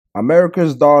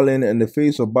America's darling, in the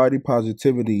face of body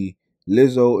positivity,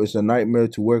 Lizzo is a nightmare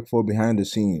to work for behind the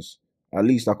scenes, at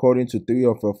least according to three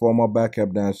of her former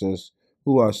backup dancers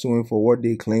who are suing for what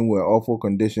they claim were awful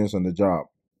conditions on the job.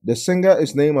 The singer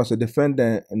is named as a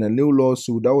defendant in a new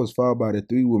lawsuit that was filed by the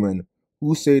three women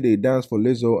who say they danced for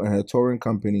Lizzo and her touring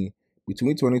company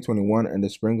between 2021 and the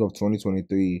spring of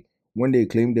 2023 when they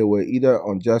claimed they were either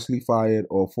unjustly fired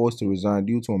or forced to resign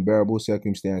due to unbearable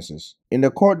circumstances. In the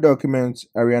court documents,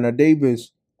 Ariana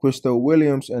Davis, Crystal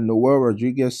Williams, and Noel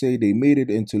Rodriguez say they made it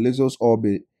into Lizzo's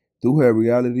orbit through her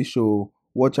reality show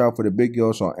Watch Out for the Big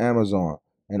Girls on Amazon,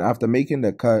 and after making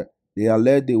the cut, they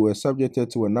alleged they were subjected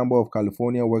to a number of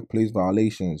California workplace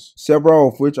violations, several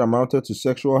of which amounted to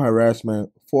sexual harassment,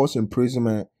 forced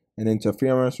imprisonment, and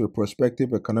interference with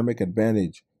prospective economic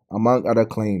advantage, among other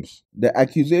claims. The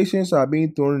accusations are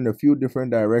being thrown in a few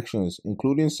different directions,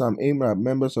 including some aimed at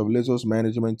members of Lizzo's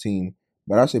management team,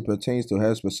 but as it pertains to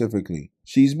her specifically.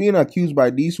 She's being accused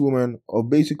by these women of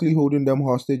basically holding them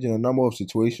hostage in a number of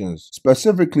situations.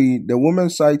 Specifically, the women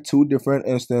cite two different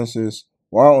instances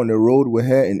while on the road with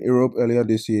her in Europe earlier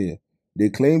this year. They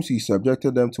claim she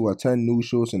subjected them to attend nude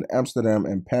shows in Amsterdam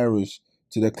and Paris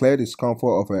to the clear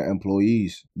discomfort of her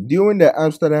employees. During the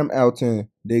Amsterdam outing,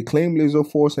 they claim Lizzo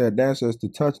forced her dancers to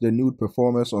touch the nude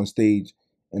performers on stage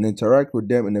and interact with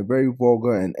them in a very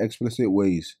vulgar and explicit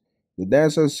ways. The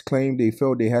dancers claim they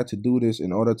felt they had to do this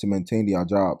in order to maintain their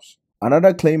jobs.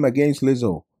 Another claim against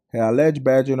Lizzo, her alleged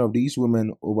badgering of these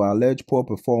women over alleged poor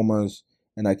performance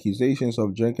and accusations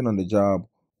of drinking on the job,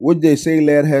 which they say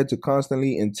led her to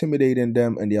constantly intimidating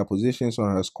them and their positions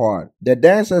on her squad. The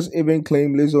dancers even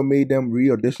claim Lizzo made them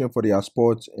re-audition for their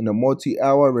spots in a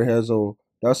multi-hour rehearsal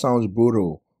that sounds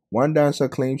brutal. One dancer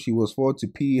claims she was forced to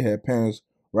pee her pants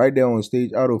right there on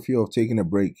stage out of fear of taking a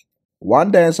break.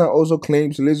 One dancer also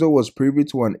claims Lizzo was privy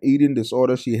to an eating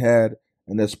disorder she had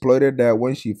and exploited that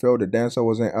when she felt the dancer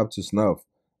wasn't up to snuff,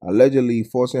 allegedly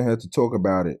forcing her to talk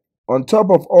about it. On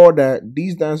top of all that,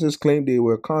 these dancers claim they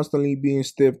were constantly being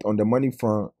stiffed on the money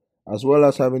front, as well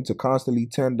as having to constantly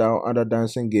turn down other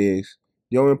dancing gigs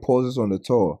during pauses on the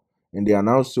tour, and they are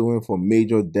now suing for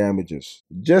major damages.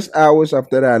 Just hours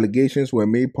after the allegations were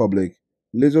made public,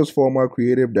 Lizzo's former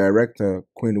creative director,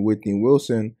 Quinn Whitney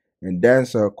Wilson, and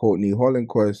dancer Courtney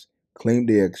Hollenquist claimed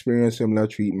they experienced similar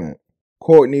treatment.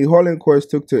 Courtney Hollenquist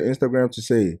took to Instagram to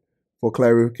say, "For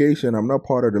clarification, I'm not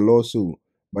part of the lawsuit,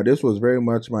 but this was very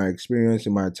much my experience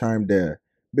in my time there.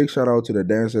 Big shout out to the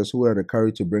dancers who had the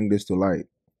courage to bring this to light."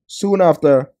 Soon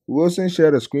after, Wilson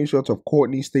shared a screenshot of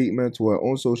Courtney's statement to her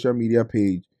own social media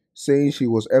page, saying she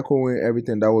was echoing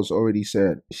everything that was already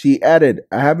said. She added,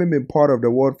 "I haven't been part of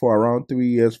the world for around 3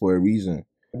 years for a reason.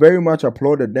 I very much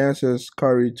applaud the dancers'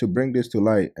 courage to bring this to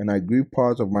light, and I grieve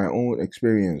parts of my own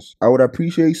experience. I would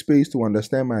appreciate space to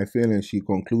understand my feelings," she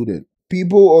concluded.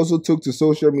 People also took to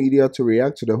social media to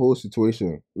react to the whole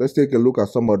situation. Let's take a look at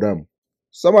some of them.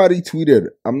 Somebody tweeted,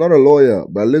 "I'm not a lawyer,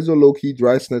 but Lizzo low-key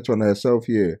dry snitch on herself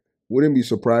here. Wouldn't be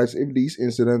surprised if these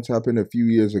incidents happened a few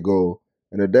years ago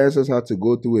and the dancers had to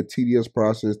go through a tedious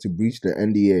process to breach the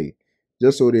NDA,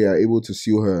 just so they are able to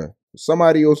sue her."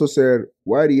 Somebody also said,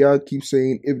 "Why do y'all keep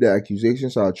saying if the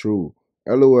accusations are true?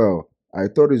 LOL, I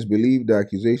thought it's believe the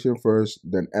accusation first,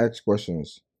 then ask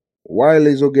questions. Why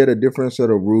Lizzo get a different set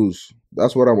of rules?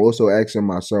 That's what I'm also asking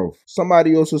myself."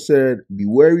 Somebody also said, "Be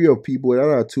wary of people that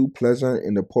are too pleasant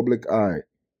in the public eye.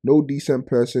 No decent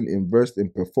person invests in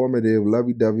performative,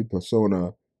 lovey-dovey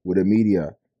persona with the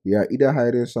media. They are either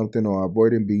hiding something or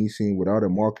avoiding being seen without a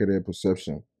marketed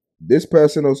perception." This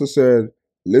person also said,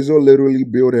 "Lizzo literally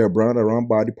built her brand around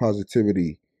body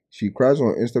positivity. She cries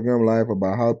on Instagram Live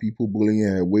about how people bullying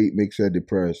her weight makes her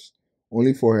depressed,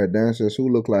 only for her dancers who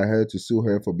look like her to sue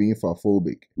her for being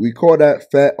fatphobic. We call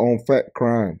that fat on fat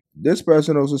crime." This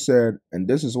person also said, "And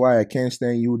this is why I can't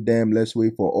stand you, damn, let's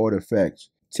wait for all the facts.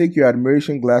 Take your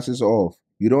admiration glasses off.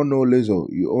 You don't know Lizzo,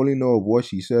 you only know of what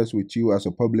she says with you as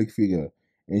a public figure,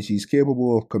 and she's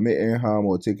capable of committing harm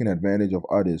or taking advantage of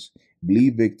others.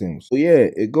 Believe victims." So yeah,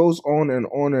 it goes on and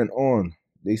on and on.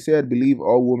 They said believe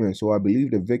all women, so I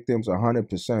believe the victims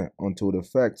 100% until the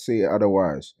facts say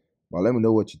otherwise. But let me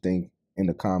know what you think in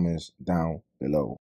the comments down below.